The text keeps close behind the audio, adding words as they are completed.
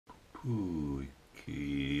Ooh,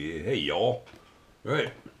 hey y'all.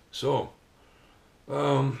 Right. So,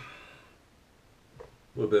 a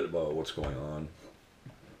little bit about what's going on.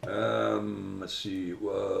 Let's see. It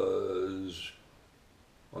was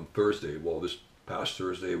on Thursday. Well, this past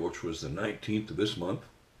Thursday, which was the 19th of this month.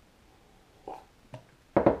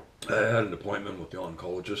 I had an appointment with the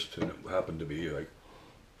oncologist, and it happened to be like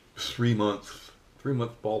 3 month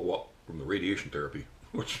follow up from the radiation therapy.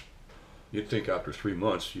 Which you'd think after 3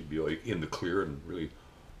 months you'd be like in the clear and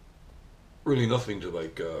really nothing to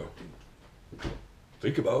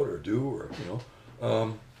think about or do or.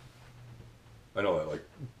 I know that like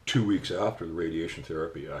 2 weeks after the radiation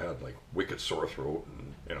therapy, I had like wicked sore throat,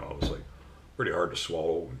 and it was like pretty hard to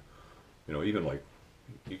swallow, and even like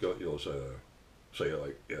you got those say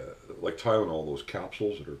like Tylenol, those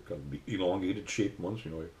capsules that are kind of elongated shaped ones.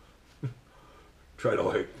 Try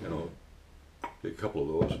to take a couple of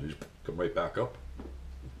those and you just come right back up.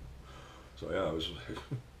 So yeah, it was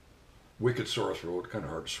wicked sore throat, kind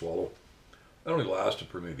of hard to swallow. It only lasted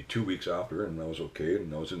for maybe 2 weeks after, and I was okay,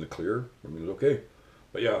 and I was in the clear. I mean, it was okay.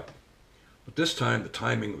 But yeah, but this time the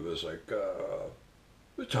timing was like,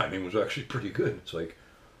 the timing was actually pretty good. It's like,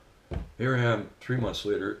 here I am 3 months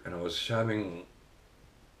later, and I was having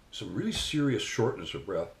some really serious shortness of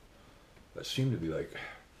breath that seemed to be like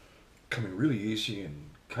coming really easy and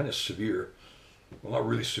kind of severe. Well, not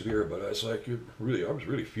really severe, but I was like, I was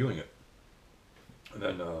really feeling it. And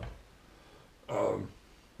then, um,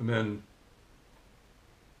 and then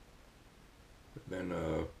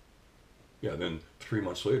yeah, then 3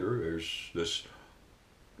 months later, there's this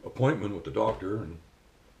appointment with the doctor, and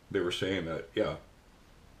they were saying that yeah,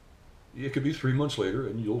 it could be 3 months later,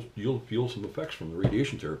 and you'll feel some effects from the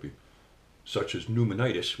radiation therapy, such as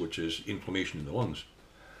pneumonitis, which is inflammation in the lungs.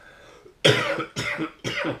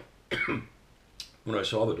 When I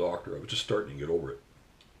saw the doctor, I was just starting to get over it.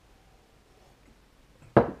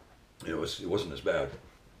 It wasn't as bad,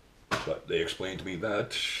 but they explained to me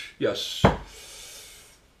that yes,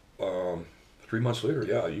 um, 3 months later,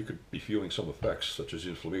 yeah, you could be feeling some effects such as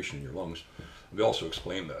inflammation in your lungs. They also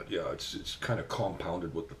explained that yeah, it's kind of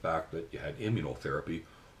compounded with the fact that you had immunotherapy,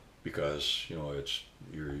 because it's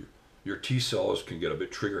your T cells can get a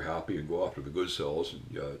bit trigger happy and go after the good cells, and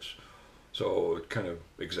yeah, so it kind of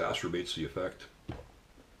exacerbates the effect.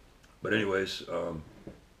 But anyways,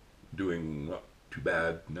 doing not too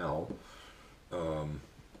bad now. Um,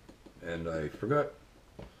 and I forgot.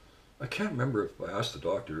 I can't remember if I asked the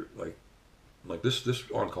doctor like this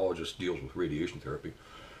oncologist deals with radiation therapy.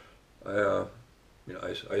 I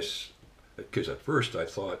I because at first I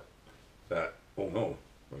thought that, oh no,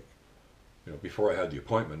 like before I had the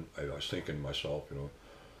appointment, I was thinking to myself,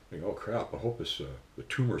 oh crap, I hope the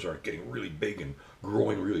tumors aren't getting really big and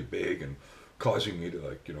growing really big and causing me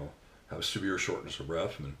to have severe shortness of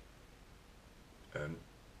breath. And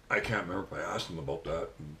I can't remember if I asked them about that,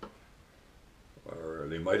 or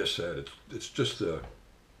they might have said it's just the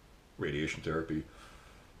radiation therapy,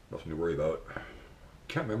 nothing to worry about.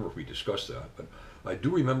 Can't remember if we discussed that, but I do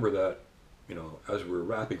remember that as we were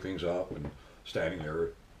wrapping things up and standing there,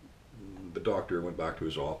 the doctor went back to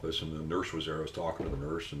his office, and the nurse was there. I was talking to the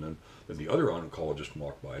nurse, and then the other oncologist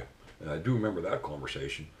walked by, and I do remember that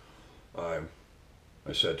conversation. I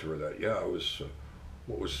I said to her that yeah, I was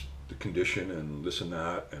what was the condition and this and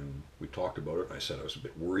that, and we talked about it. And I said I was a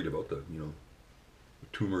bit worried about the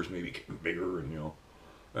tumors maybe getting bigger,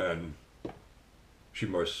 and she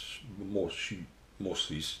mostly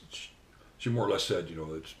she more or less said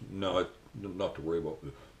it's not to worry about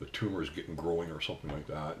the tumors getting growing or something like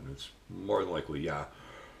that, and it's more than likely yeah,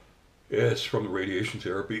 it's from the radiation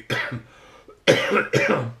therapy,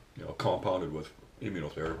 compounded with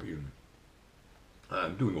immunotherapy, and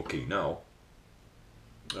I'm doing okay now.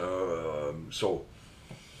 So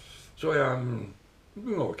yeah, I'm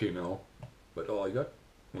doing okay now. But all I got,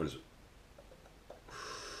 what is it?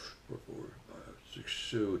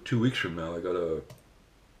 6, 2 weeks from now, I got a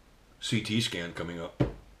CT scan coming up.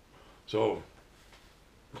 So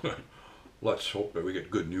let's hope that we get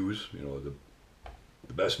good news.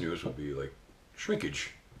 The best news would be like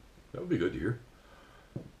shrinkage. That would be good to hear.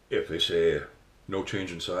 If they say no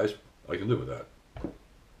change in size, I can live with that.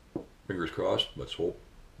 Fingers crossed. Let's hope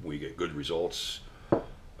we get good results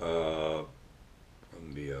from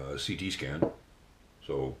the CT scan.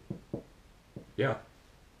 So yeah,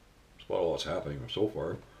 that's about all that's happening so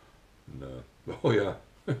far. And, oh yeah,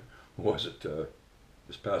 what was it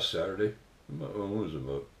this past Saturday? What was it,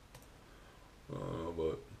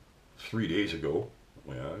 about 3 days ago?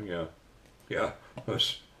 Yeah. I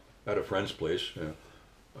was at a friend's place. Yeah.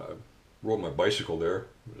 I rode my bicycle there.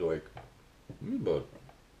 It was like about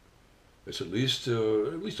It's at least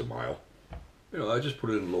a mile. You know, I just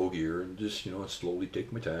put it in low gear and just, you know, slowly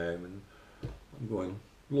take my time, and I'm going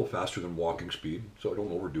a little faster than walking speed, so I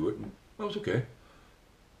don't overdo it. And that was okay.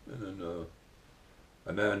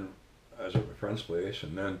 And then I was at my friend's place,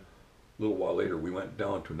 and then a little while later we went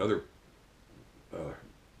down to uh,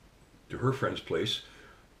 to her friend's place,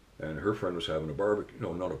 and her friend was having a barbecue,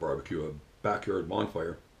 no, not a barbecue, a backyard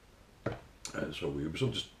bonfire. And so we were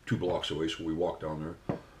just 2 blocks away, so we walked down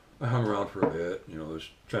there. I hung around for a bit, you know,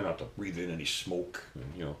 just trying not to breathe in any smoke, and,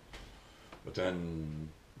 you know. But then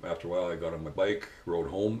after a while, I got on my bike, rode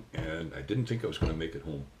home, and I didn't think I was going to make it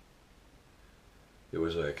home. It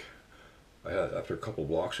was like after a couple of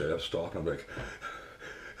blocks, I'd have to stop, and I'm like,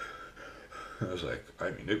 I was like,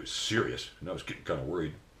 I mean, it was serious, and I was getting kind of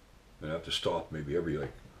worried. And I have to stop maybe every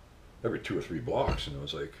 2 or 3 blocks, and I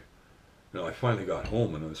was like, you know, I finally got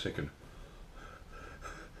home, and I was thinking,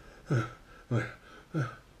 like,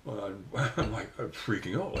 well, I'm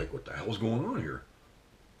freaking out, like, what the hell's going on here?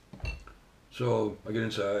 So I get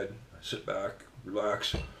inside, I sit back,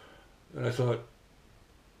 relax, and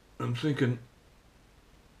I'm thinking,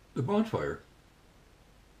 the bonfire.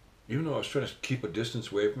 Even though I was trying to keep a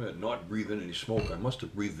distance away from it, and not breathe in any smoke, I must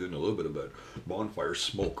have breathed in a little bit of that bonfire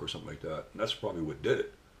smoke or something like that. And that's probably what did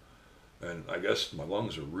it. And I guess my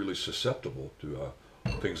lungs are really susceptible to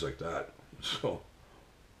things like that. So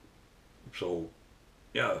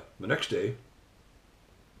yeah, the next day,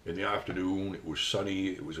 in the afternoon, it was sunny,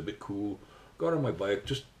 it was a bit cool. Got on my bike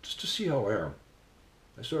just to see how I am.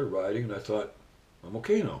 I started riding, and I thought, I'm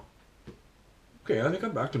okay now. Okay, I think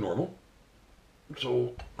I'm back to normal.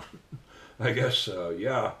 So I guess,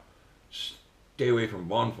 yeah, stay away from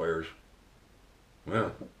bonfires. Yeah.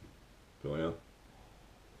 So yeah.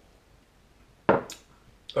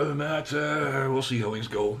 Other than that, we'll see how things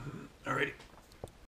go. Alrighty.